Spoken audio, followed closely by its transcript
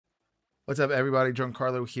What's up, everybody?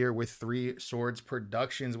 Giancarlo here with Three Swords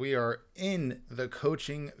Productions. We are in the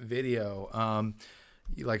coaching video.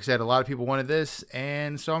 Like I said, a lot of people wanted this,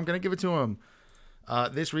 and so I'm going to give it to them.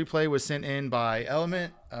 This replay was sent in by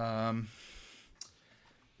Element.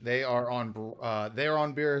 They are on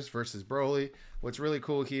Beerus versus Broly. What's really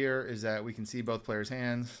cool here is that we can see both players'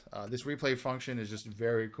 hands. This replay function is just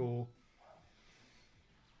very cool,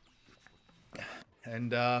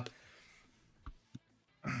 and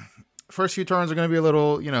first few turns are going to be a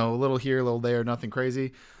little, a little here, a little there, nothing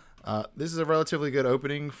crazy. This is a relatively good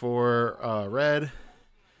opening for Red.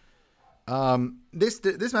 This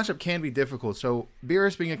matchup can be difficult. So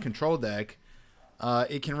Beerus being a control deck,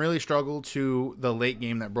 it can really struggle to the late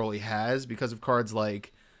game that Broly has because of cards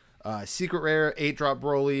like Secret Rare, 8-drop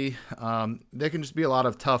Broly. There can just be a lot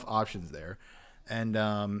of tough options there. And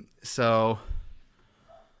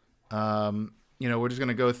we're just going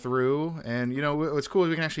to go through. And, what's cool is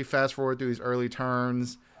we can actually fast forward through these early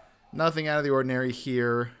turns. Nothing out of the ordinary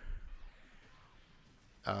here.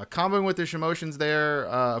 Comboing with the Shimotions there,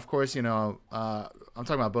 of course, I'm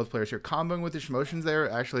talking about both players here. Comboing with the Shimotions there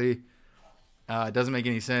actually doesn't make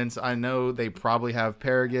any sense. I know they probably have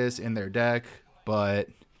Paragus in their deck, but,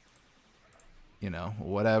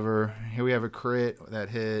 whatever. Here we have a crit that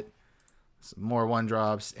hit. Some more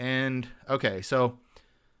 1-drops. And, okay, so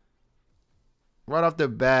right off the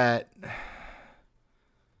bat,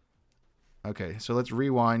 okay, so let's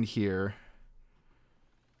rewind here.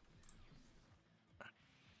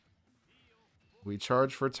 We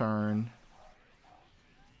charge for turn.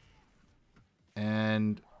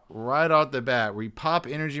 And right off the bat, we pop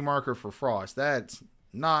energy marker for Frost. That's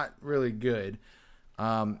not really good.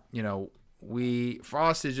 Frost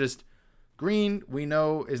is just green. We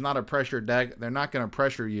know is not a pressure deck. They're not going to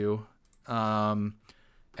pressure you.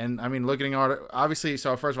 And I mean, looking at it, obviously,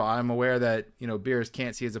 so first of all, I'm aware that, Beerus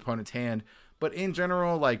can't see his opponent's hand. But in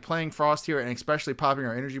general, like playing Frost here and especially popping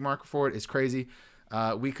our energy marker for it is crazy.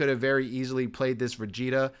 We could have very easily played this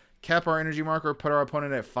Vegeta, kept our energy marker, put our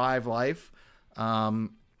opponent at 5 life, and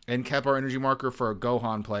kept our energy marker for a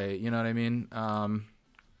Gohan play. You know what I mean?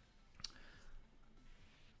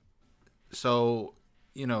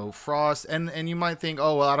 Frost, and you might think,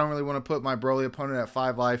 oh, well, I don't really want to put my Broly opponent at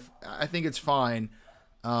 5 life. I think it's fine.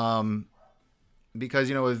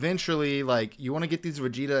 Because, eventually, like, you want to get these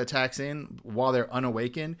Vegeta attacks in while they're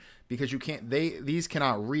unawakened because these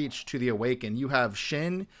cannot reach to the awakened. You have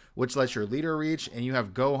Shin, which lets your leader reach, and you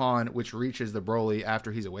have Gohan, which reaches the Broly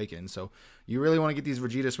after he's awakened. So you really want to get these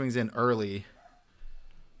Vegeta swings in early.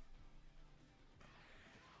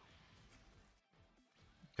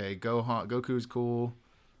 Okay, Goku's cool.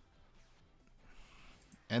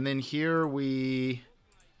 And then here we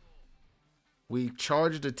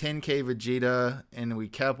charged a 10k Vegeta and we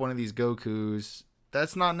kept one of these Gokus.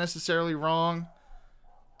 That's not necessarily wrong,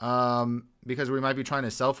 because we might be trying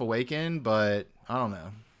to self-awaken, but I don't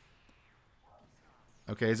know.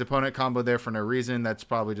 Okay, his opponent comboed there for no reason. That's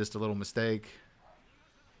probably just a little mistake.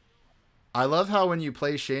 I love how when you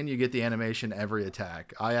play Shin, you get the animation every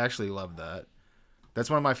attack. I actually love that. That's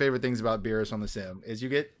one of my favorite things about Beerus on the sim, is you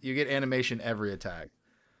get animation every attack.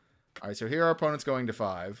 All right, so here our opponent's going to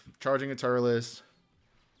 5. Charging a Turles.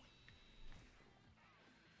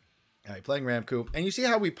 All right, playing Ramcoup. And you see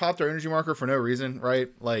how we popped our energy marker for no reason, right?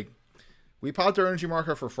 Like, we popped our energy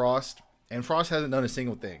marker for Frost, and Frost hasn't done a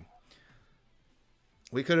single thing.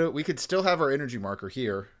 We could still have our energy marker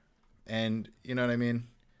here, and you know what I mean?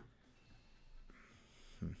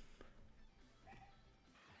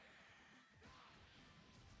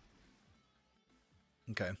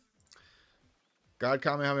 Okay. God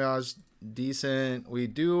Kamehameha's decent. We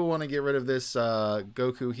do want to get rid of this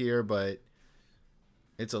Goku here, but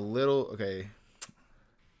it's a little... Okay.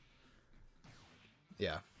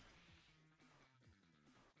 Yeah.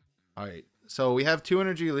 Alright. So we have 2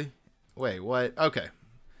 energy... Wait, what? Okay.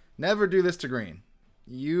 Never do this to green.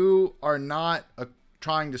 You are not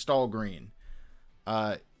trying to stall green.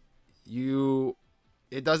 It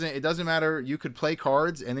doesn't matter. You could play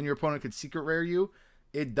cards, and then your opponent could secret rare you.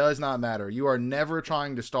 It does not matter. You are never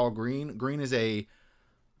trying to stall green. Green is a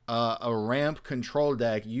ramp control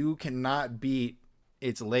deck. You cannot beat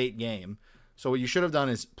its late game. So what you should have done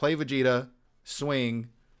is play Vegeta, swing.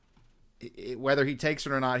 Whether he takes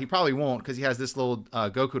it or not, he probably won't because he has this little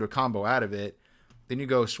Goku to combo out of it. Then you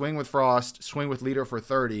go swing with Frost, swing with Leader for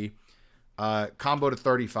 30, combo to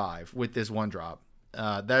 35 with this 1-drop.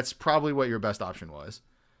 That's probably what your best option was.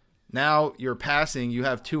 Now you're passing. You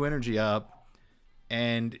have 2 energy up.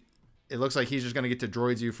 And it looks like he's just going to get to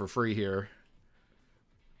droids you for free here.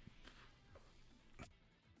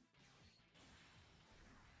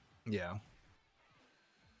 Yeah.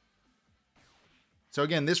 So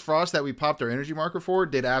again, this Frost that we popped our energy marker for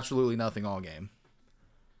did absolutely nothing all game.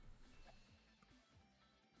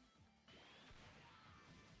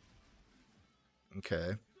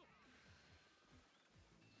 Okay.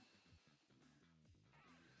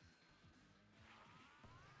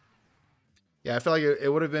 Yeah, I feel like it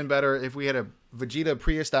would have been better if we had a Vegeta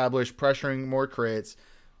pre-established, pressuring more crits.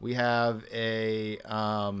 We have a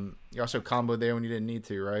you also comboed there when you didn't need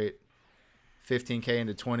to, right? 15k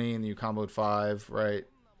into 20, and you comboed 5, right?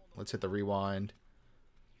 Let's hit the rewind.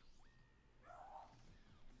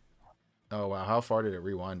 Oh wow, how far did it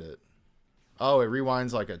rewind it? Oh, it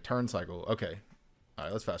rewinds like a turn cycle. Okay. All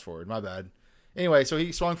right, let's fast forward. My bad. Anyway, so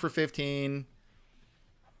he swung for 15.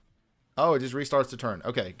 Oh, it just restarts the turn.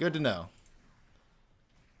 Okay, good to know.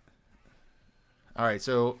 All right,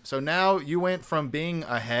 so now you went from being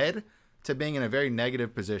ahead to being in a very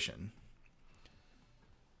negative position.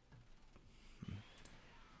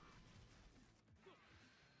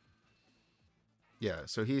 Yeah,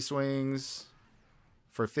 so he swings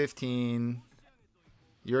for 15.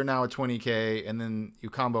 You're now at 20k, and then you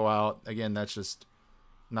combo out. Again, that's just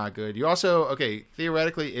not good. You also, okay,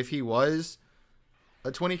 theoretically, if he was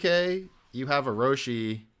a 20k, you have a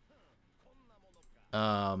Roshi.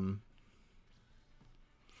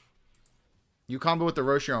 You combo with the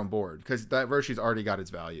Roshi on board, because that Roshi's already got its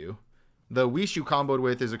value. The Whis you comboed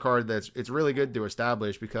with is a card it's really good to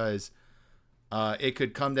establish, because it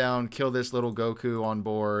could come down, kill this little Goku on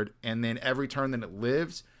board, and then every turn that it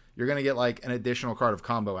lives, you're going to get like an additional card of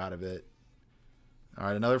combo out of it. All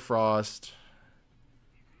right, another Frost.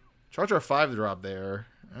 Charge our 5 drop there.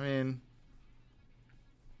 I mean,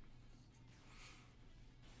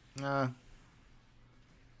 yeah.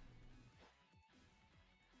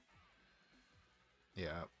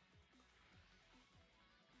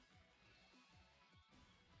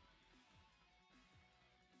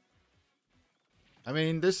 I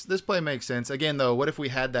mean, this play makes sense. Again, though, what if we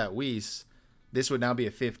had that Whis? This would now be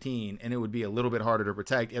a 15, and it would be a little bit harder to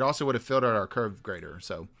protect. It also would have filled out our curve greater.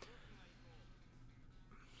 So,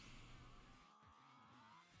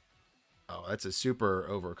 oh, that's a super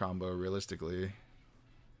over combo, realistically.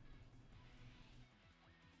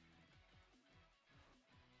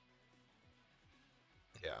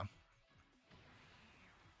 Yeah.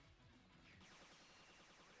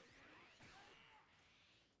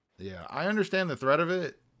 Yeah, I understand the threat of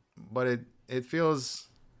it, but it feels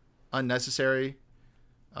unnecessary.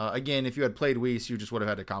 Again, if you had played Whis, you just would have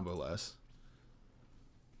had to combo less.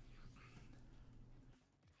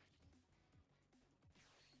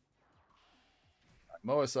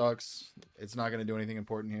 Moa sucks. It's not going to do anything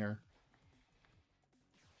important here.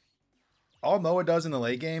 All Moa does in the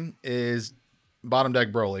late game is bottom deck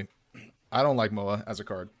Broly. I don't like Moa as a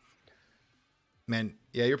card. Man,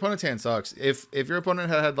 yeah, your opponent's hand sucks. If your opponent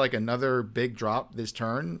had like another big drop this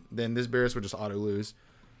turn, then this Beerus would just auto lose.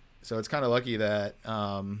 So it's kind of lucky that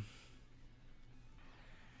that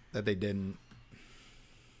they didn't.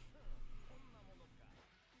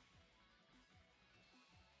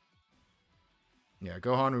 Yeah,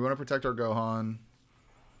 Gohan. We want to protect our Gohan.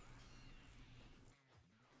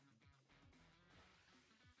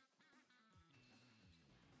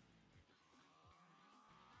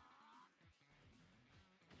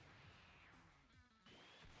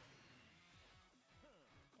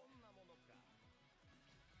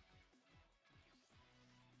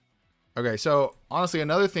 Okay, so honestly,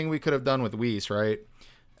 another thing we could have done with Whis, right?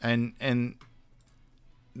 And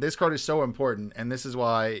this card is so important, and this is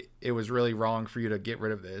why it was really wrong for you to get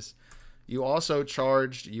rid of this. You also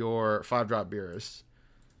charged your 5-drop Beerus.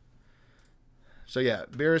 So yeah,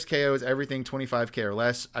 Beerus KOs everything 25k or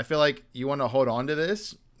less. I feel like you want to hold on to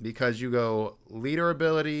this because you go leader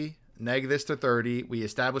ability, neg this to 30. We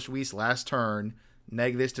established Whis last turn,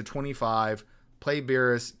 neg this to 25. Play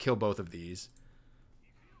Beerus, kill both of these.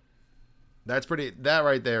 That's pretty. That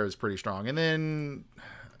right there is pretty strong. And then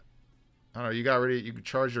I don't know. You got ready. You could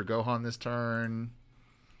charge your Gohan this turn.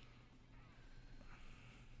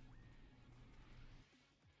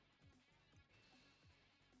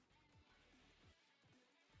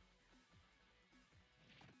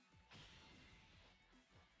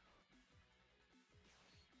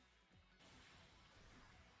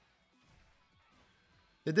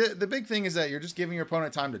 The big thing is that you're just giving your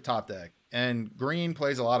opponent time to top deck, and green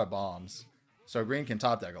plays a lot of bombs, so green can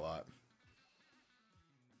top deck a lot.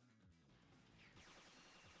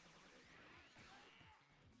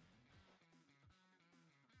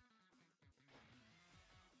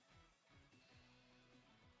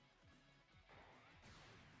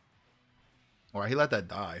 All right, he let that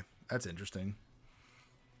die. That's interesting.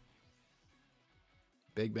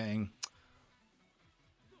 Big bang.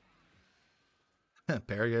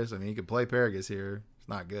 Paragus. I mean, you could play Paragus here. It's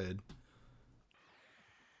not good.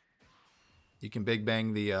 You can big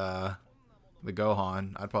bang the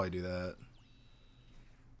Gohan. I'd probably do that.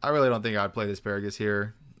 I really don't think I'd play this Paragus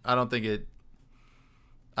here. I don't think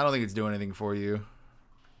it's doing anything for you.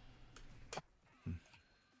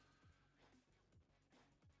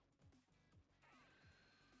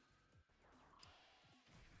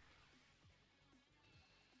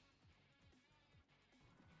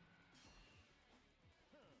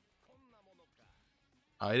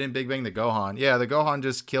 I didn't big bang the Gohan. Yeah, the Gohan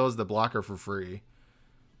just kills the blocker for free.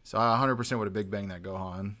 So I 100% would have big banged that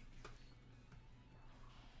Gohan.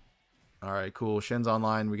 All right, cool. Shin's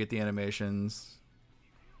online. We get the animations.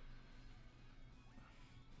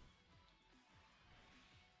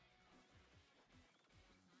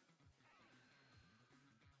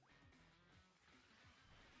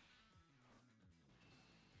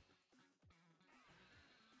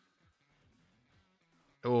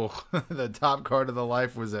 Oh, the top card of the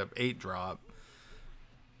life was a 8 drop.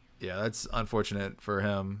 Yeah, that's unfortunate for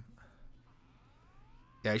him.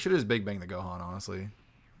 Yeah, he should have just big banged the Gohan, honestly.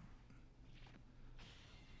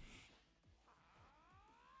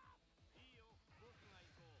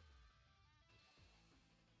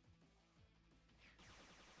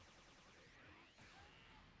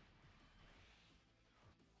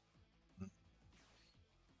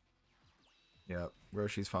 Yep,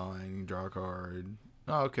 Roshi's fine. Draw a card.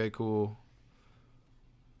 Oh, okay, cool.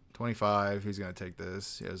 25. He's gonna take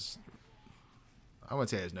this. He has. I wouldn't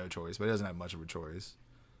say he has no choice, but he doesn't have much of a choice.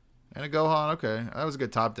 And a Gohan. Okay, that was a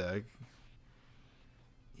good top deck.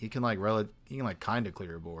 He can like kind of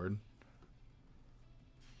clear a board.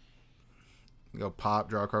 Go pop,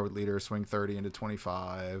 draw a card with leader, swing 30 into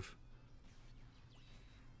 25.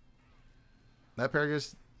 That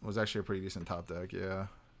Paragus was actually a pretty decent top deck, yeah.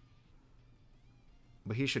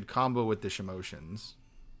 But he should combo with the Shimotions.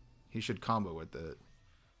 He should combo with it.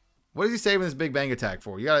 What is he saving this big bang attack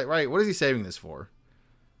for? You got it right. What is he saving this for?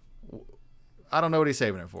 I don't know what he's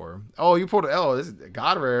saving it for. Oh, you pulled it. Oh, this is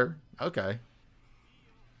God rare. Okay.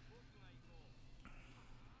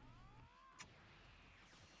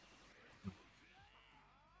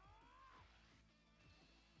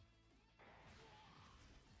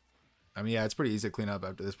 I mean, yeah, it's pretty easy to clean up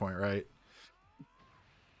after this point, right?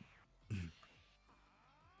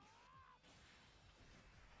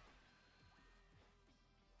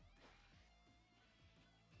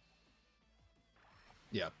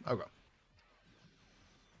 Yeah. Okay.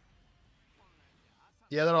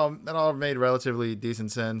 Yeah, that all made relatively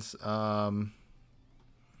decent sense. So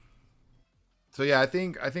yeah, I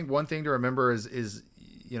think one thing to remember is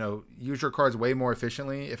use your cards way more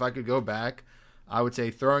efficiently. If I could go back, I would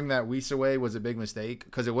say throwing that Whis away was a big mistake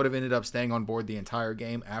because it would have ended up staying on board the entire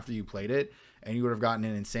game after you played it, and you would have gotten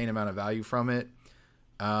an insane amount of value from it.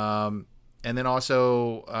 And then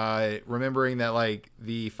also remembering that like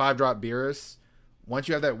the 5-drop Beerus, once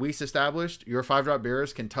you have that Whis established, your 5-drop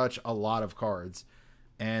Beerus can touch a lot of cards,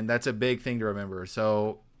 and that's a big thing to remember.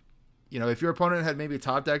 So if your opponent had maybe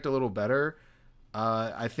top decked a little better,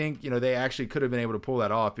 I think they actually could have been able to pull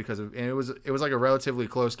that off because and it was like a relatively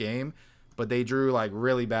close game, but they drew like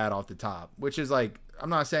really bad off the top, which is like I'm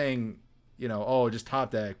not saying oh just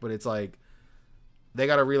top deck, but it's like they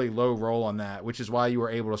got a really low roll on that, which is why you were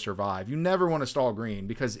able to survive. You never want to stall green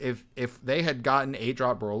because if they had gotten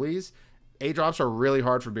 8-drop Broly's, 8-drops are really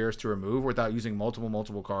hard for Beerus to remove without using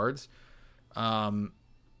multiple cards.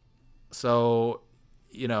 So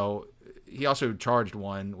he also charged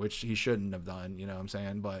one, which he shouldn't have done, you know what I'm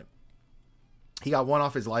saying? But he got one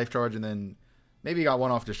off his life charge and then maybe he got one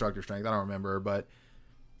off Destructor Strength. I don't remember. But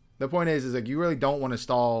the point is like you really don't want to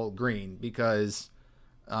stall green because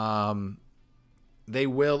they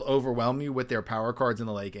will overwhelm you with their power cards in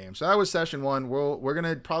the late game. So that was session 1. We're going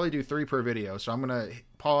to probably do 3 per video. So I'm going to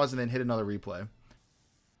pause and then hit another replay.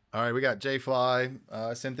 All right, we got J-Fly.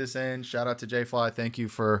 Sent this in. Shout out to J-Fly. Thank you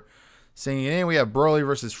for singing in. We have Broly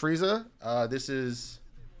versus Frieza. This is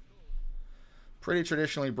pretty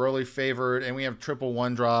traditionally Broly favored, and we have triple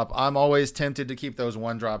 1-drop. I'm always tempted to keep those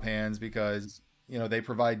 1-drop hands because they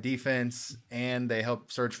provide defense and they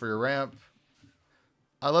help search for your ramp.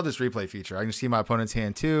 I love this replay feature. I can see my opponent's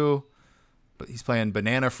hand too, but he's playing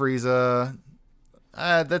Banana Frieza.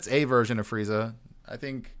 That's a version of Frieza. I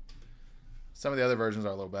think some of the other versions are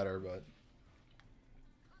a little better, but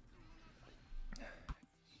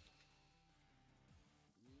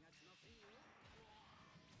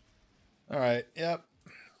all right. Yep.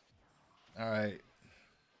 All right.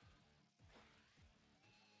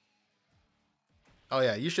 Oh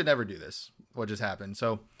yeah, you should never do this. What just happened?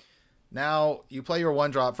 So now you play your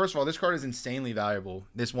 1-drop. First of all, this card is insanely valuable.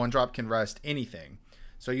 This 1-drop can rest anything.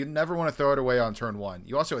 So you never want to throw it away on turn 1.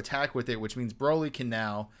 You also attack with it, which means Broly can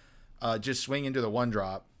now just swing into the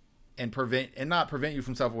 1-drop and not prevent you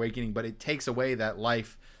from self-awakening, but it takes away that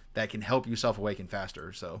life that can help you self-awaken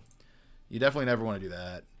faster. So you definitely never want to do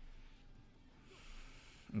that.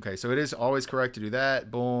 Okay, so it is always correct to do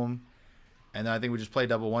that. Boom. And then I think we just play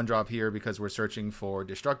double 1-drop here because we're searching for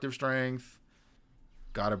destructive strength.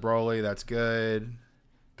 Got a Broly. That's good.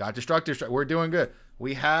 Got destructive strength. We're doing good.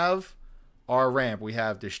 We have our ramp. We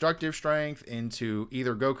have destructive strength into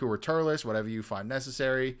either Goku or Turles, whatever you find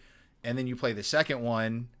necessary. And then you play the second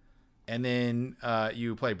one. And then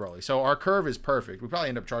you play Broly. So our curve is perfect. We probably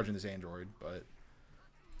end up charging this android, but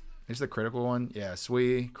it's the critical one. Yeah,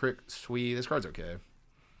 Sui. This card's okay.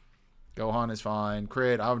 Gohan is fine.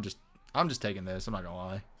 Crit. I'm just taking this. I'm not gonna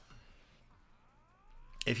lie.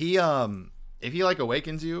 If he like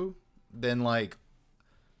awakens you, then like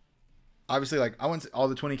obviously like I wouldn't say all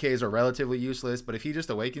the 20Ks are relatively useless, but if he just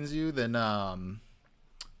awakens you, then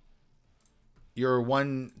you're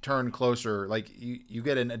 1 turn closer. Like you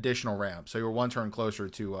get an additional ramp, so you're 1 turn closer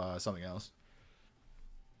to something else.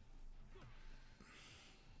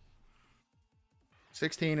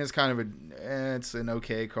 16 is kind of it's an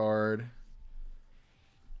okay card.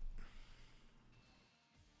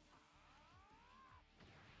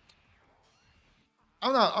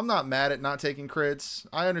 I'm not mad at not taking crits.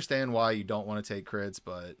 I understand why you don't want to take crits,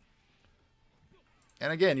 but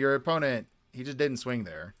and again, your opponent, he just didn't swing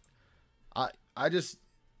there. I just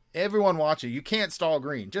everyone watching, you can't stall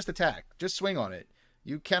green. Just attack. Just swing on it.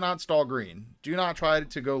 You cannot stall green. Do not try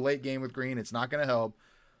to go late game with green. It's not going to help.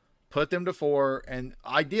 Put them to 4 and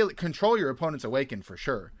ideally control your opponent's awaken for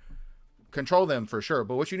sure. Control them for sure.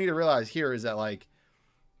 But what you need to realize here is that like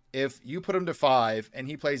if you put him to 5 and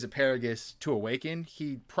he plays a Paragus to awaken,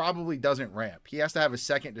 he probably doesn't ramp. He has to have a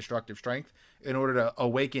second destructive strength in order to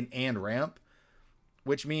awaken and ramp,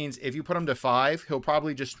 which means if you put him to 5, he'll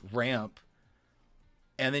probably just ramp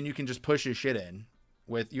and then you can just push his shit in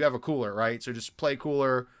with, you have a cooler, right? So just play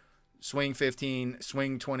cooler, swing 15,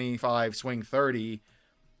 swing 25, swing 30,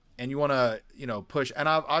 and you want to, you know, push. And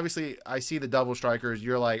obviously I see the double strikers.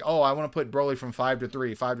 You're like, oh, I want to put Broly from 5 to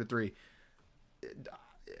 3, 5 to 3.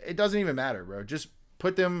 It doesn't even matter, bro. Just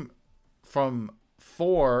put them from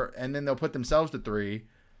 4 and then they'll put themselves to 3.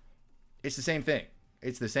 It's the same thing.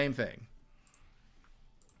 It's the same thing.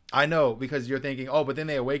 I know, because you're thinking, oh, but then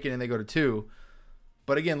they awaken and they go to 2.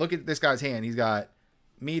 But again, look at this guy's hand. He's got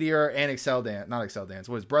Meteor and Excel Dance. Not Excel Dance.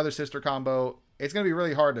 What is brother-sister combo? It's going to be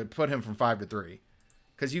really hard to put him from 5 to 3.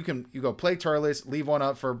 Because you go play Turles, leave 1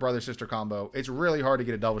 up for brother-sister combo. It's really hard to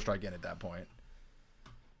get a double strike in at that point.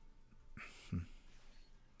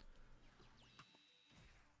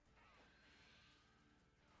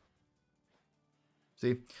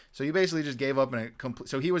 See? So you basically just gave up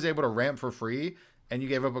so he was able to ramp for free, and you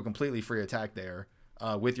gave up a completely free attack there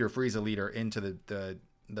with your Frieza leader into the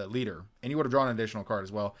leader. And you would have drawn an additional card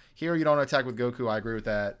as well. Here you don't attack with Goku. I agree with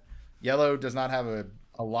that. Yellow does not have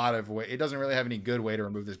a lot of way. It doesn't really have any good way to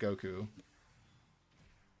remove this Goku.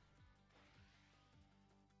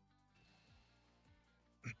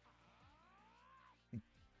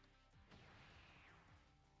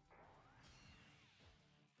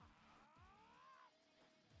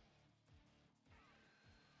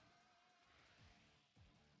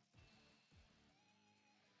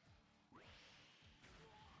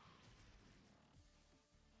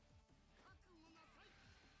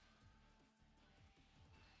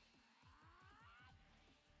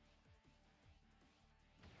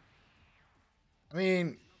 I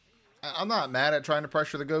mean, I'm not mad at trying to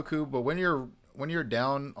pressure the Goku, but when you're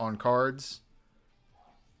down on cards,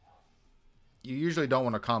 you usually don't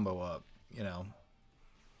want to combo up, you know.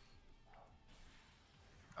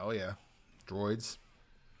 Oh yeah, droids.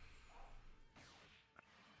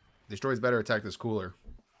 These droids better attack this cooler.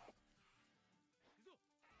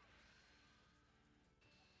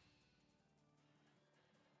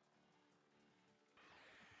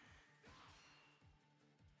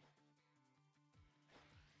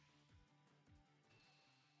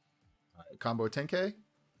 Combo 10K?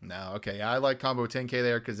 No, okay. I like combo 10K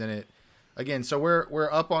there because then it, again, so we're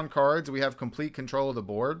up on cards. We have complete control of the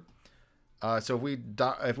board. So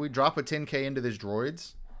if we drop a 10K into this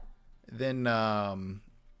droids, then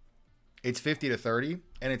it's 50 to 30,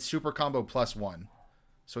 and it's super combo +1.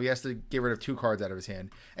 So he has to get rid of 2 cards out of his hand.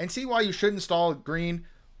 And see why you shouldn't stall green.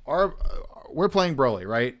 We're playing Broly,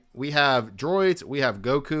 right? We have droids, we have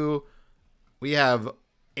Goku, we have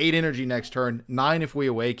 8 energy next turn, 9 if we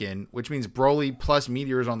awaken, which means Broly plus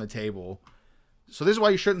Meteor is on the table. So this is why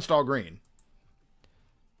you shouldn't stall green.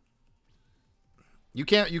 You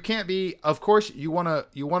can't be. Of course, you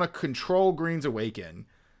wanna control Green's Awaken,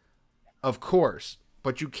 of course,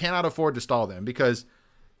 but you cannot afford to stall them because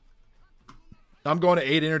I'm going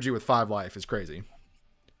to 8 energy with 5 life is crazy.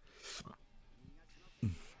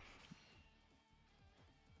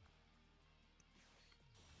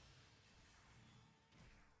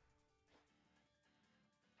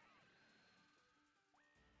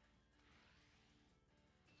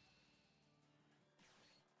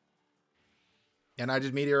 And I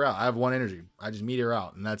just meteor out. I have 1 energy. I just meteor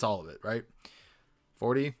out, and that's all of it, right?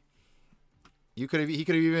 40. He could have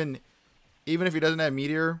even if he doesn't have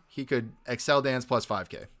meteor, he could excel dance plus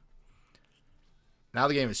 5k. Now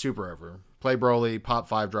the game is super over. Play Broly, pop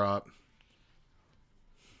 5 drop.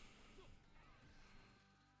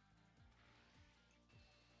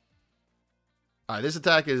 All right, this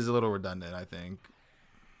attack is a little redundant, I think.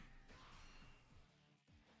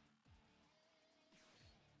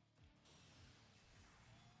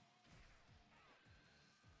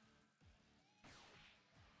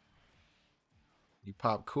 You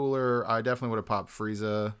pop Cooler. I definitely would have popped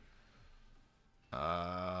Frieza.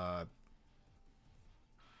 Uh,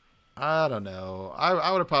 I don't know.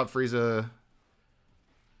 I would have popped Frieza.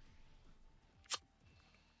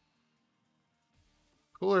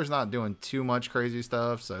 Cooler's not doing too much crazy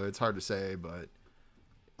stuff, so it's hard to say. But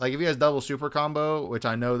like if he has double super combo, which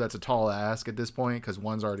I know that's a tall ask at this point because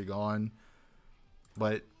one's already gone.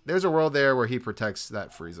 But there's a world there where he protects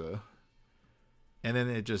that Frieza, and then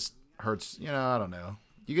it just hurts. You know, I don't know.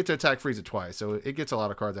 You get to attack Frieza twice, so it gets a lot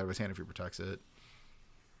of cards out of his hand if he protects it.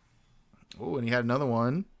 Oh, and he had another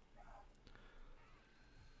one.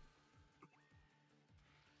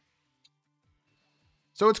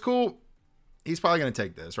 So it's cool. He's probably going to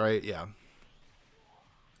take this, right? Yeah.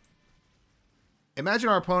 Imagine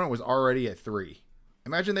our opponent was already at 3.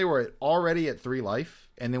 Imagine they were already at 3 life,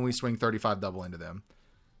 and then we swing 35 double into them.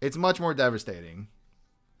 It's much more devastating.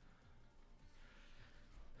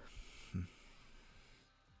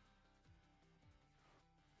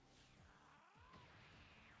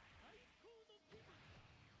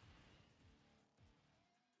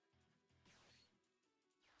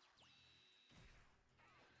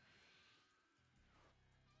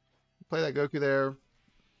 Play that Goku there?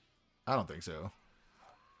 I don't think so.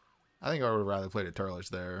 I think I would have rather played a Turles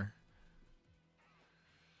there.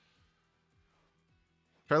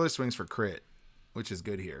 Turles swings for crit, which is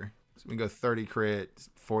good here. So we can go 30 crit,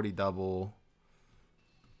 40 double.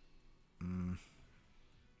 Mm.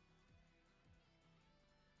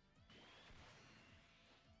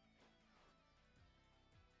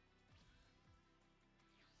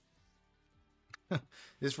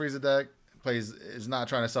 This Frieza deck is not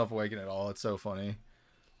trying to self awaken at all. It's so funny.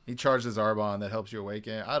 He charges Zarbon that helps you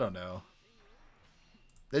awaken. I don't know.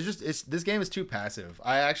 This game is too passive.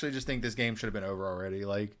 I actually just think this game should have been over already.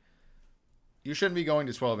 Like you shouldn't be going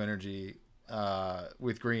to 12 energy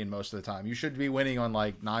with green most of the time. You should be winning on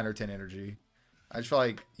like 9 or 10 energy. I just feel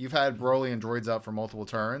like you've had Broly and droids up for multiple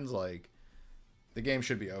turns. Like the game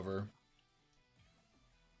should be over.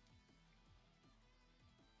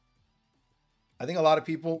 I think a lot of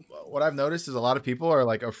people, what I've noticed is a lot of people are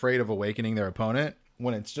like afraid of awakening their opponent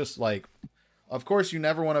when it's just like, of course you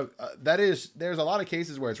never want to. There's a lot of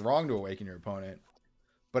cases where it's wrong to awaken your opponent,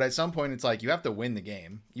 but at some point it's like you have to win the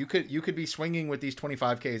game. You could be swinging with these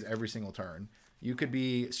 25Ks every single turn. You could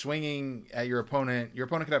be swinging at your opponent. Your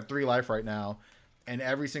opponent could have 3 life right now, and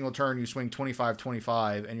every single turn you swing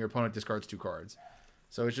 25-25, and your opponent discards 2 cards.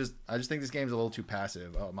 So I just think this game's a little too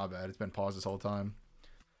passive. Oh my bad, it's been paused this whole time.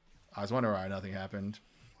 I was wondering why nothing happened.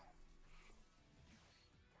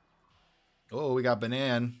 Oh, we got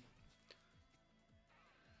Banan.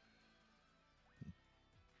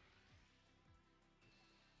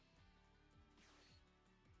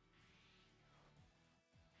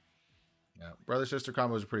 Yeah, brother sister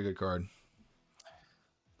combo is a pretty good card.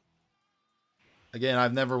 Again,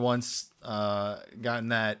 I've never once gotten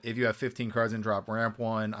that. If you have 15 cards and drop ramp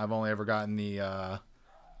one, I've only ever gotten the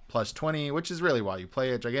plus 20, which is really why you play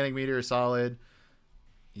it. Gigantic Meteor is solid.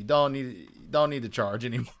 You don't need to charge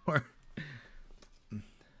anymore.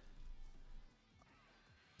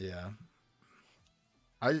 Yeah.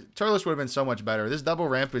 Turles would have been so much better. This double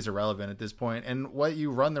ramp is irrelevant at this point, and what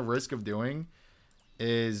you run the risk of doing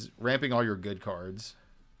is ramping all your good cards.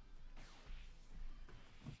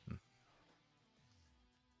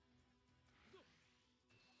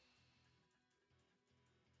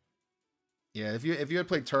 Yeah, if you had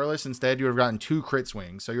played Turles instead, you would have gotten 2 crit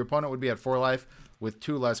swings. So your opponent would be at 4 life with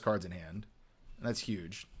 2 less cards in hand. And that's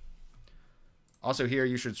huge. Also here,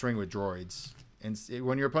 you should swing with droids. And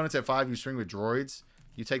when your opponent's at 5, you swing with droids.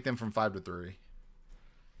 You take them from 5 to 3.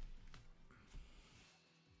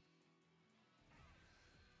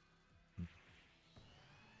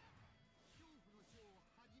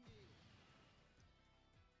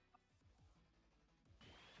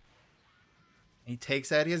 He takes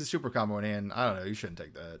that. He has a super combo in hand. I don't know. You shouldn't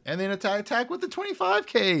take that. And then attack with the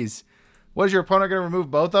 25Ks. What is your opponent going to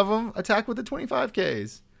remove both of them? Attack with the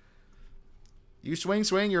 25Ks. You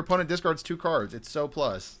swing. Your opponent discards 2 cards. It's so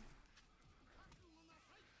plus.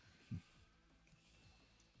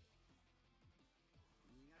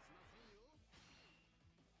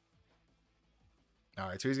 All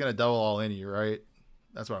right, so he's going to double all in you, right?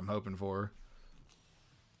 That's what I'm hoping for.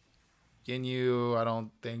 Ginyu, I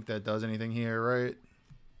don't think that does anything here, right?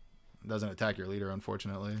 It doesn't attack your leader,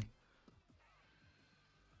 unfortunately.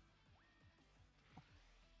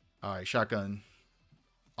 All right, shotgun.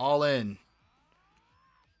 All in.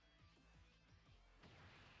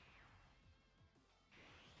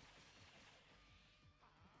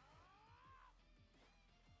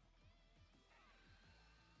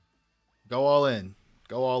 Go all in.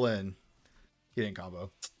 Go all in. He didn't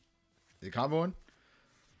combo. Is he comboing?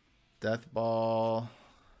 Death ball.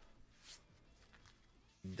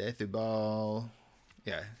 Death ball.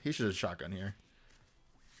 Yeah, he should have shotgun here.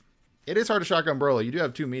 It is hard to shotgun Broly. You do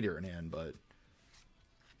have 2 meteor in hand, but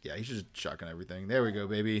yeah, he should shotgun everything. There we go,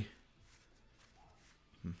 baby.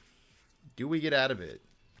 Do we get out of it?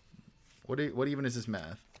 What even is this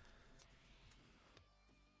math?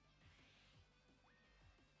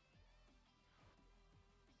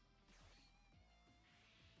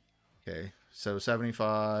 Okay, so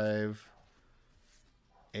 75,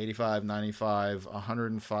 85, 95,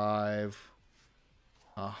 105,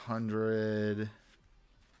 100.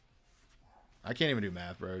 I can't even do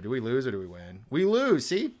math, bro. Do we lose or do we win? We lose,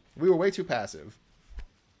 see? We were way too passive.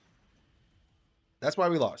 That's why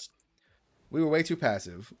we lost. We were way too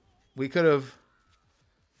passive. We could have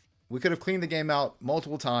cleaned the game out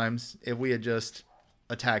multiple times if we had just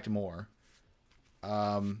attacked more.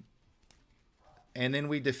 And then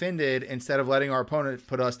we defended instead of letting our opponent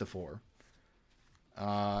put us to 4.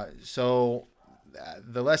 So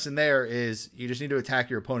the lesson there is you just need to attack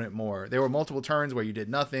your opponent more. There were multiple turns where you did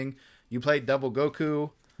nothing. You played double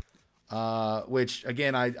Goku, which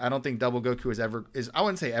again, I don't think double Goku is I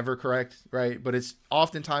wouldn't say ever correct, right? But it's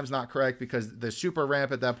oftentimes not correct because the super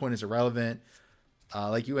ramp at that point is irrelevant.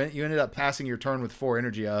 Like you ended up passing your turn with 4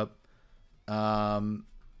 energy up.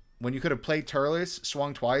 When you could have played Turles,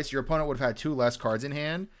 swung twice, your opponent would have had 2 less cards in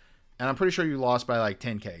hand. And I'm pretty sure you lost by like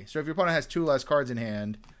 10k. So if your opponent has 2 less cards in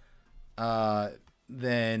hand,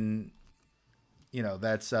 then, you know,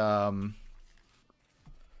 that's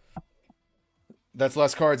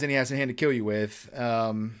less cards than he has in hand to kill you with.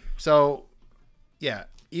 So, yeah,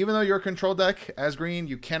 even though you're a control deck as green,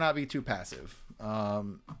 you cannot be too passive.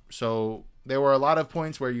 So there were a lot of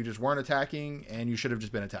points where you just weren't attacking, and you should have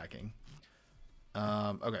just been attacking.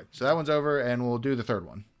 Okay, so that one's over, and we'll do the third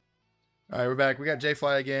one. All right, we're back. We got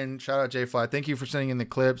J-Fly again. Shout out J-Fly. Thank you for sending in the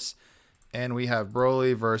clips. And we have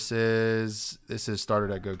Broly versus... This is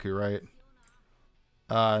started at Goku, right?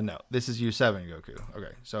 No, this is U7 Goku.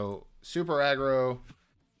 Okay, so super aggro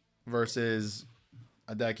versus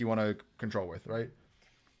a deck you want to control with, right?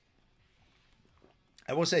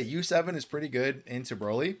 I will say U7 is pretty good into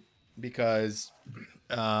Broly because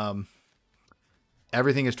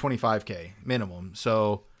everything is 25k minimum.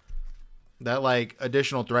 So that like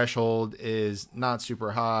additional threshold is not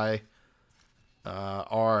super high.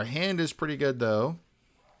 Our hand is pretty good though.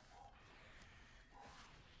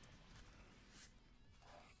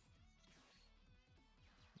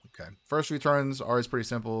 Okay, first few turns are always pretty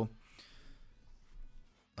simple.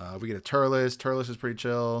 We get a Turles. Turles is pretty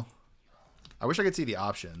chill. I wish I could see the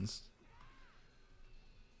options.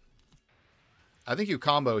 I think you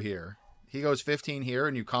combo here. He goes 15 here,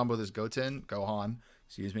 and you combo this Gohan,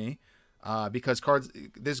 excuse me, because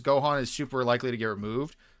this Gohan is super likely to get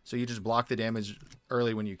removed, so you just block the damage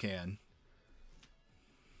early when you can.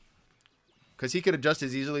 Because he could have just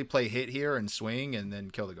as easily play hit here and swing and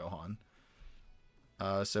then kill the Gohan.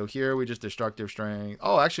 So here we just destructive strength.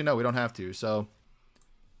 Oh, actually no, we don't have to. So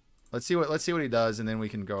let's see what he does, and then we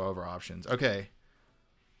can go over options. Okay.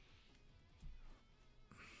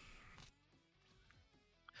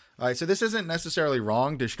 All right, so this isn't necessarily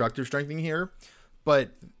wrong, destructive strengthening here,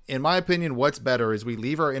 but in my opinion, what's better is we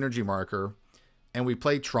leave our energy marker and we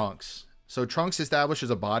play Trunks. So Trunks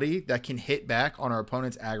establishes a body that can hit back on our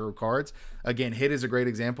opponent's aggro cards. Again, hit is a great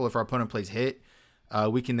example. If our opponent plays hit,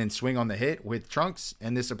 we can then swing on the hit with Trunks,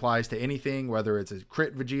 and this applies to anything, whether it's a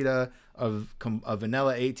crit Vegeta, of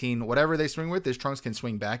vanilla 18, whatever they swing with, this Trunks can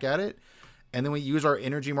swing back at it. And then we use our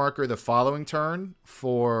energy marker the following turn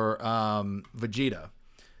for Vegeta.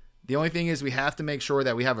 The only thing is we have to make sure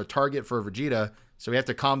that we have a target for Vegeta, so we have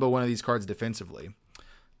to combo one of these cards defensively.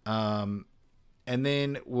 And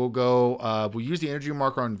then we'll use the energy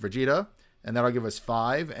marker on Vegeta, and that'll give us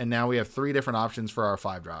 5. And now we have 3 different options for our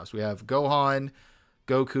 5 drops. We have Gohan,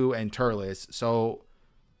 Goku, and Turles. So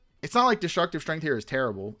it's not like Destructive Strength here is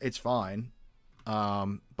terrible. It's fine.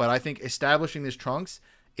 But I think establishing this Trunks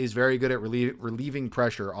is very good at relieving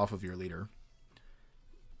pressure off of your leader.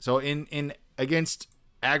 So in against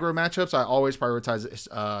aggro matchups, I always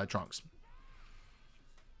prioritize Trunks.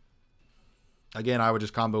 Again, I would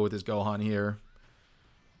just combo with this Gohan here.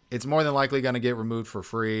 It's more than likely going to get removed for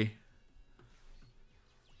free.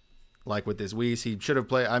 Like with this Whis, he should have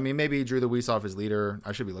played. I mean, maybe he drew the Whis off his leader.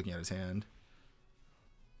 I should be looking at his hand.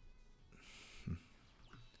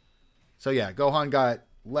 So yeah, Gohan got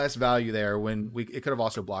less value there when it could have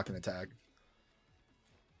also blocked an attack.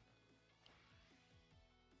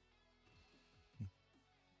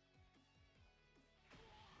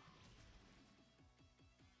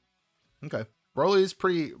 Okay.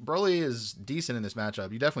 Broly is decent in this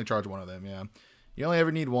matchup. You definitely charge one of them, yeah. You only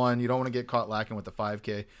ever need one. You don't want to get caught lacking with the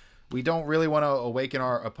 5k. We don't really want to awaken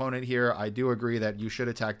our opponent here. I do agree that you should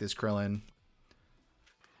attack this Krillin.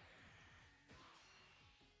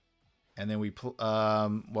 And then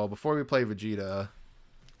well, before we play Vegeta,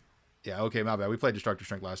 yeah, okay, my bad. We played Destructive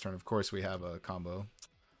Strength last turn. Of course we have a combo.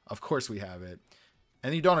 Of course we have it.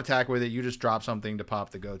 And you don't attack with it. You just drop something to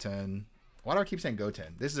pop the Goten. Why do I keep saying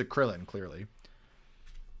Goten? This is a Krillin, clearly.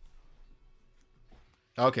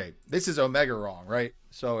 Okay, this is Omega wrong, right?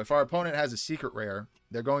 So if our opponent has a secret rare,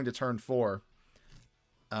 they're going to turn 4.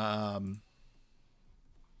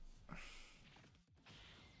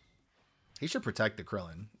 He should protect the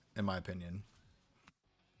Krillin, in my opinion.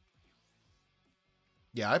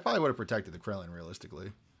 Yeah, I probably would have protected the Krillin,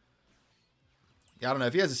 realistically. Yeah, I don't know.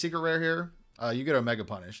 If he has a secret rare here, you get Omega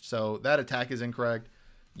punished. So that attack is incorrect.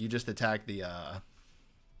 You just attack the...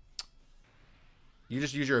 you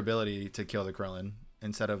just use your ability to kill the Krillin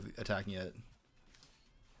instead of attacking it.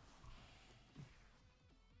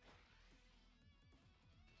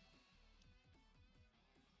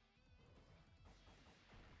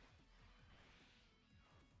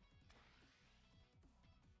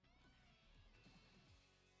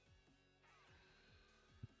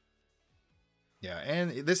 Yeah,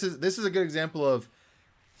 and this is a good example of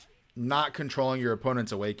not controlling your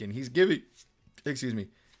opponent's awaken. He's giving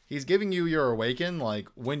you your awaken like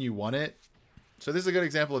when you want it. So this is a good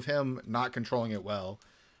example of him not controlling it well,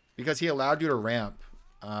 because he allowed you to ramp,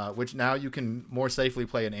 which now you can more safely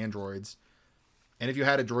play in androids. And if you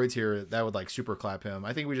had a droids here, that would like super clap him.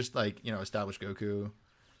 I think we just like, you know, establish Goku.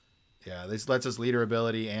 Yeah, this lets us leader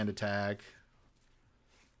ability and attack.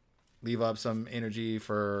 Leave up some energy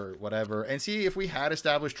for whatever. And see, if we had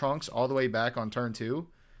established Trunks all the way back on turn 2,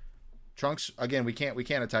 Trunks, again, we can't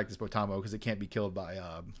attack this Botamo because it can't be killed by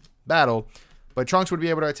battle. But Trunks would be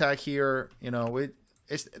able to attack here. You know,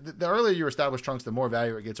 it's the earlier you establish Trunks, the more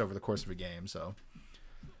value it gets over the course of a game. So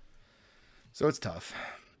it's tough.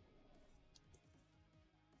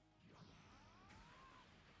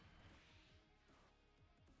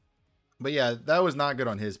 But yeah, that was not good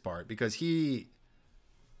on his part, because if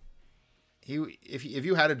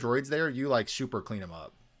you had a droids there, you like super clean him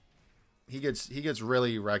up. He gets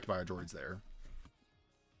really wrecked by a droids there.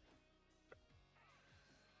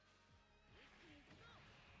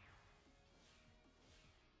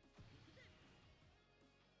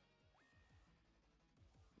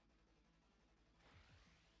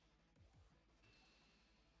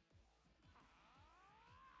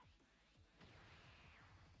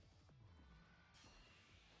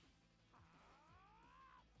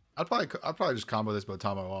 I'd probably just combo this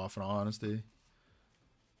Botamo off, in all honesty.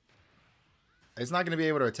 It's not going to be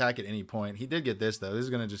able to attack at any point. He did get this, though. This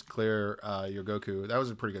is going to just clear your Goku. That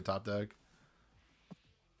was a pretty good top deck.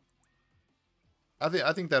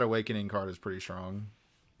 I think that Awakening card is pretty strong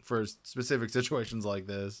for specific situations like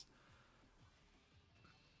this.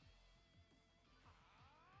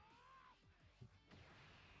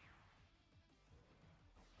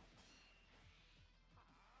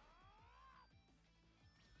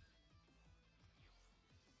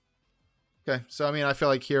 Okay, so I mean, I feel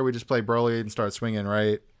like here we just play Broly and start swinging,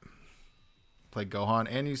 right? Play Gohan,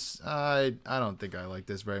 and I don't think I like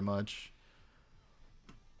this very much.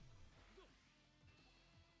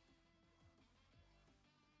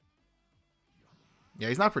 Yeah,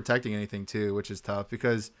 he's not protecting anything too, which is tough,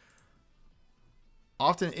 because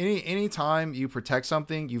often any time you protect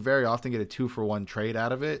something, you very often get a 2-for-1 trade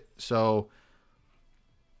out of it. So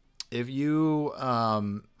if you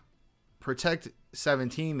protect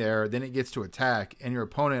 17 there, then it gets to attack, and your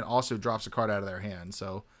opponent also drops a card out of their hand.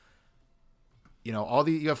 So, you know,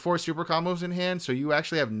 you have 4 super combos in hand, so you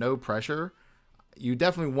actually have no pressure. You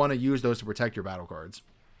definitely want to use those to protect your battle cards.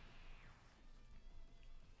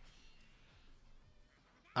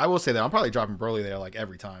 I will say that I'm probably dropping Broly there like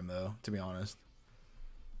every time though, to be honest.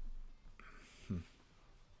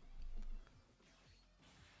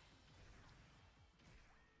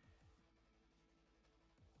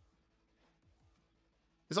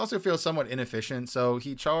 This also feels somewhat inefficient. So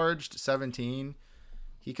he charged 17.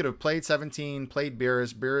 He could have played 17, played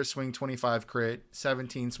Beerus, Beerus swing 25 crit,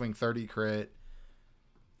 17 swing 30 crit,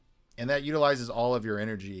 and that utilizes all of your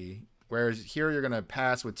energy. Whereas here you're gonna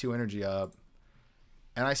pass with 2 energy up.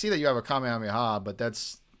 And I see that you have a Kamehameha, but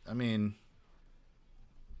that's, I mean,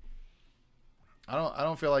 I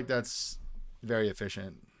don't feel like that's very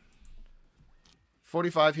efficient.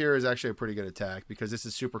 45 here is actually a pretty good attack because this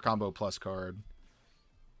is super combo plus card.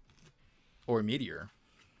 Or Meteor.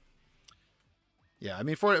 Yeah, I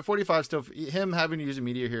mean 45 still, him having to use a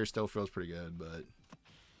Meteor here still feels pretty good, but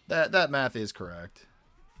that math is correct.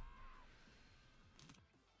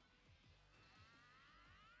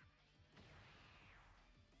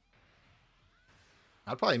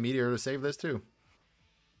 I'd probably Meteor to save this too.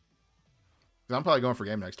 I'm probably going for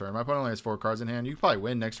game next turn. My opponent only has 4 cards in hand. You can probably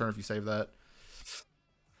win next turn if you save that.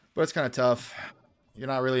 But it's kind of tough. You're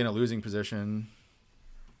not really in a losing position.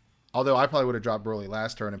 Although I probably would have dropped Broly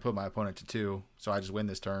last turn and put my opponent to 2. So I just win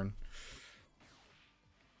this turn.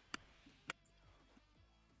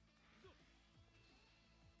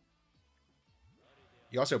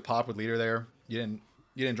 You also pop with leader there. You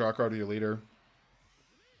didn't draw a card with your leader.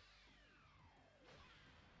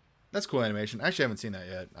 That's cool animation. I actually haven't seen that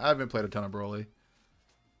yet. I haven't played a ton of Broly.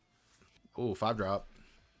 Ooh, 5 drop.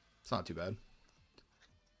 It's not too bad.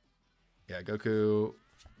 Yeah, Goku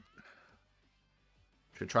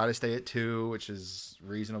should try to stay at 2, which is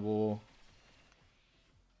reasonable.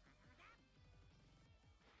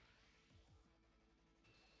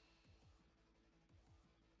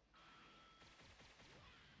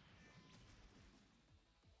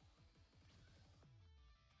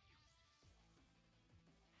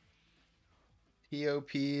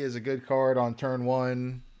 POP is a good card on turn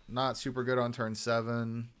 1. Not super good on turn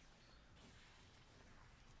 7.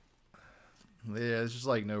 Yeah, there's just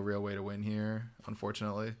like no real way to win here,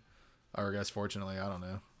 unfortunately. Or I guess fortunately, I don't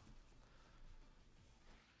know.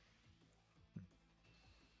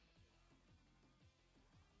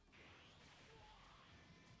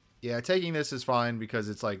 Yeah, taking this is fine because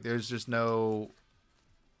it's like there's just no,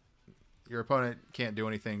 your opponent can't do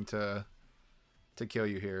anything to kill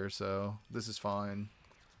you here, so this is fine.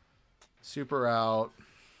 Super out.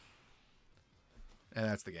 And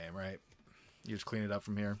that's the game, right? You just clean it up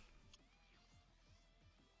from here.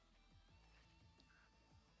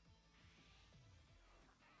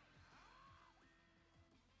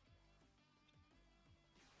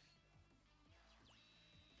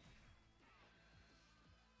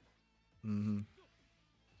 Mm-hmm.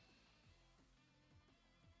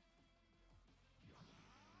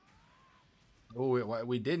 Oh,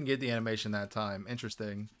 we didn't get the animation that time.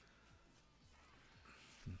 Interesting.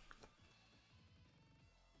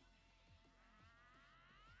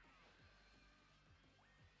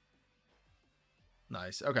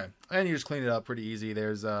 Nice. Okay. And you just clean it up pretty easy.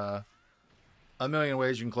 There's a million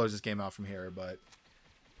ways you can close this game out from here, but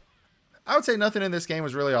I would say nothing in this game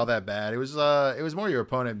was really all that bad. It was more your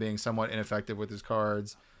opponent being somewhat ineffective with his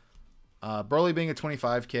cards. Broly being a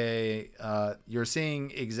 25k, you're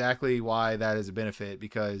seeing exactly why that is a benefit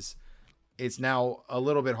because it's now a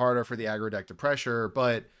little bit harder for the aggro deck to pressure,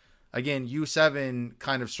 but again, U7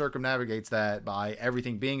 kind of circumnavigates that by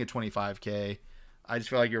everything being a 25k. I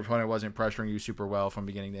just feel like your opponent wasn't pressuring you super well from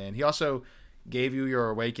beginning to end. He also gave you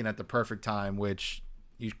your Awaken at the perfect time, which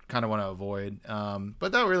you kind of want to avoid.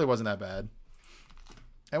 But that really wasn't that bad.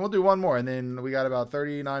 And we'll do one more, and then we got about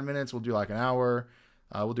 39 minutes. We'll do like an hour.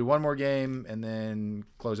 We'll do one more game, and then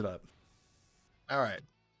close it up. All right.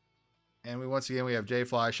 And once again, we have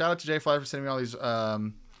J-Fly. Shout out to J-Fly for sending me all these.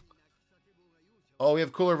 Oh, we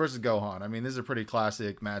have Cooler versus Gohan. I mean, this is a pretty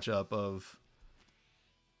classic matchup of...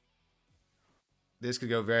 This could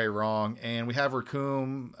go very wrong. And we have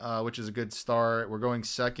Raccoon, which is a good start. We're going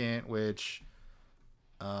second, which...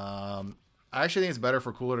 I actually think it's better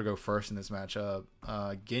for Cooler to go first in this matchup.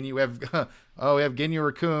 Ginyu, we have we have Ginyu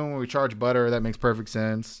Raccoon when we charge Butter. That makes perfect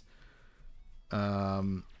sense.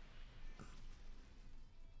 Yep.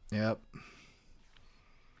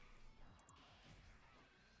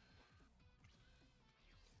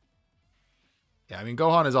 Yeah, I mean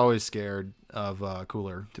Gohan is always scared of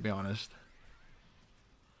Cooler, to be honest.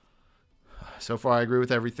 So far, I agree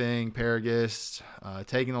with everything. Paragus,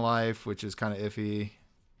 taking the life, which is kind of iffy.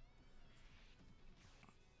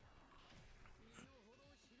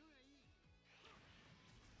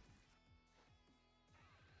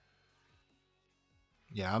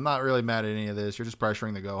 Yeah, I'm not really mad at any of this. You're just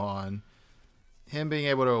pressuring the Gohan. Him being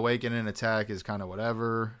able to awaken and attack is kind of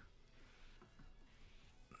whatever.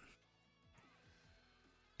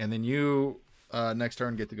 And then you, next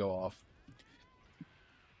turn, get to go off.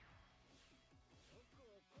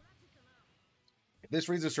 If this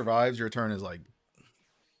Frieza survives, your turn is like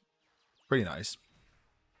pretty nice.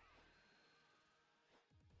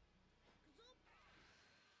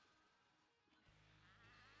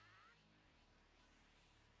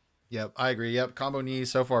 Yep, I agree. Yep, combo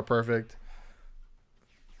knees so far perfect.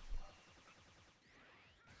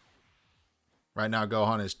 Right now,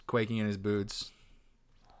 Gohan is quaking in his boots.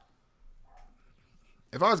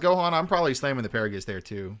 If I was Gohan, I'm probably slamming the Paragus there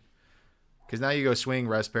too. Because now you go swing,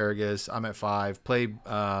 rest Paragus. I'm at 5. Play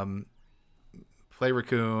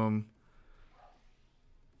Raccoon.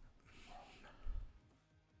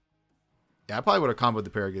 Yeah, I probably would have comboed the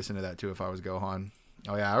Paragus into that too if I was Gohan.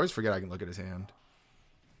 Oh yeah, I always forget I can look at his hand.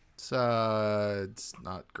 It's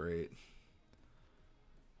not great.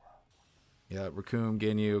 Yeah, Raccoon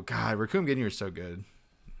Ginyu. God, Raccoon Ginyu is so good.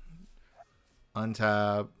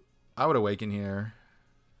 Untap. I would awaken here.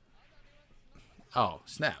 Oh,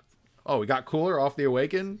 snap. Oh, we got cooler off the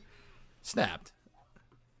awaken? Snapped.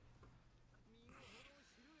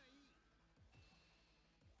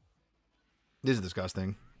 This is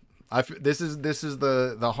disgusting. This is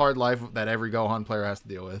the hard life that every Gohan player has to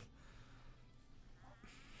deal with.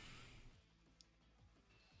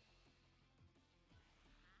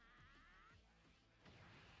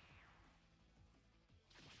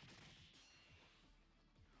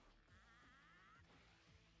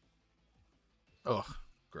 Ugh,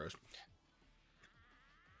 gross.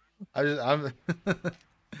 I'm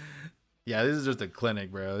yeah, this is just a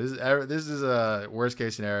clinic, bro. This is a worst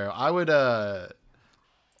case scenario. I would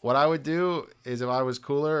what I would do is if I was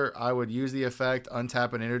cooler, I would use the effect,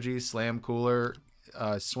 untap an energy, slam cooler,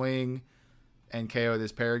 swing, and KO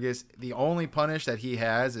this Paragus. The only punish that he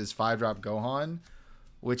has is 5-drop Gohan,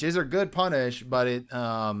 which is a good punish, but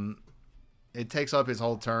it takes up his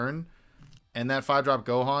whole turn. And that 5-drop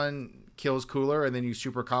Gohan kills Cooler, and then you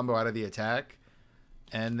super combo out of the attack.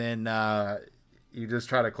 And then you just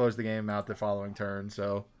try to close the game out the following turn.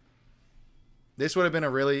 So this would have been a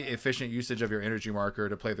really efficient usage of your energy marker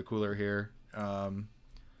to play the Cooler here. While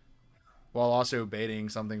also baiting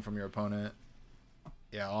something from your opponent.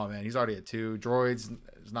 Yeah, oh man, he's already at 2. Droids,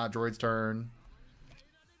 it's not Droid's turn.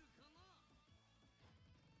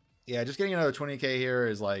 Yeah, just getting another 20k here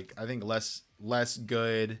is like, I think less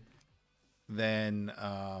good than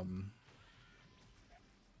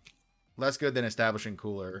less good than establishing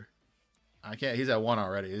Cooler. I can't. He's at 1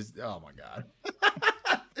 already. Oh my god.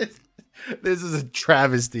 this is a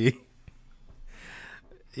travesty.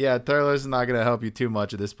 Yeah, Turles is not gonna help you too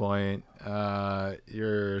much at this point.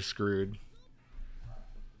 You're screwed.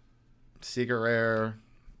 Secret rare.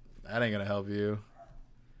 That ain't gonna help you.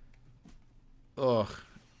 Ugh,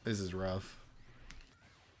 this is rough.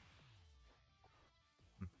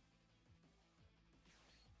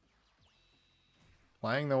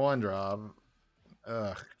 Playing the 1-drop.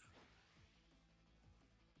 Ugh.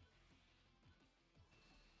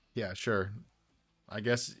 Yeah, sure. I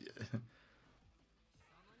guess.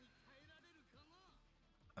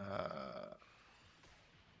 uh,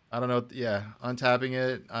 I don't know. Yeah, untapping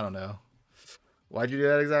it. I don't know. Why'd you do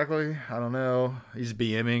that exactly? I don't know. He's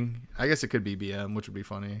BMing. I guess it could be BM, which would be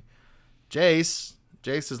funny. Jace.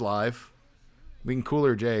 Jace is live. We can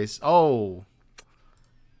cooler Jace. Oh.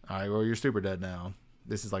 All right, well, you're super dead now.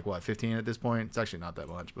 This is like, what, 15 at this point? It's actually not that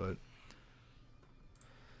much, but...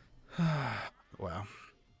 wow.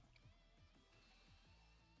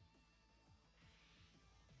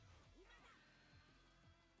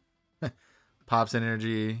 Pops in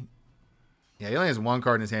energy. Yeah, he only has 1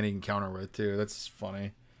 card in his hand he can counter with, too. That's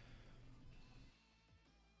funny.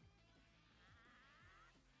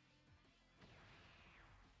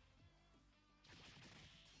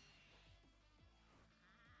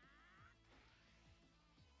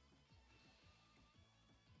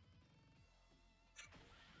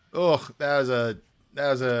 Ugh, I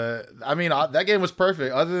mean, that game was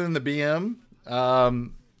perfect. Other than the BM,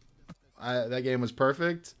 that game was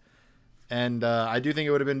perfect. And I do think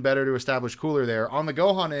it would have been better to establish Cooler there. On the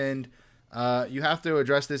Gohan end, you have to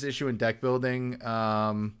address this issue in deck building.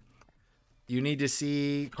 You need to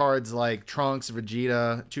see cards like Trunks,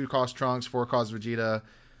 Vegeta, 2-cost Trunks, 4-cost Vegeta.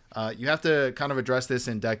 You have to kind of address this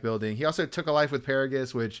in deck building. He also took a life with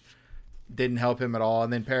Paragus, which didn't help him at all.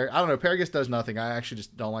 And then I don't know, Paragus does nothing. I actually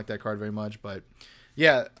just don't like that card very much. But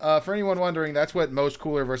yeah, for anyone wondering, that's what most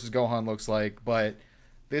Cooler versus Gohan looks like. But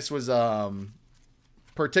this was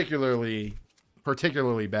particularly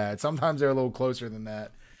particularly bad. Sometimes they're a little closer than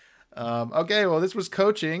that. Okay, well, this was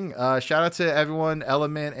coaching. Shout out to everyone,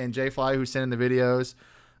 Element and JFly, who sent in the videos.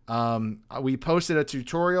 We posted a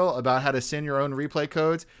tutorial about how to send your own replay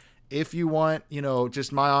codes. If you want,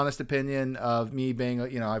 just my honest opinion of me being,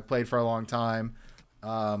 I've played for a long time.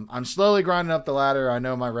 I'm slowly grinding up the ladder. I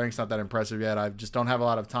know my rank's not that impressive yet. I just don't have a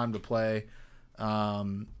lot of time to play.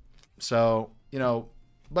 So,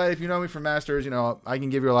 but if you know me from Masters, I can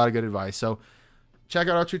give you a lot of good advice. So check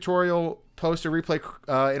out our tutorial, post a replay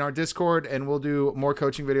in our Discord, and we'll do more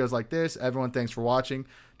coaching videos like this. Everyone, thanks for watching.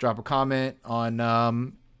 Drop a comment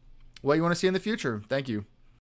on what you want to see in the future. Thank you.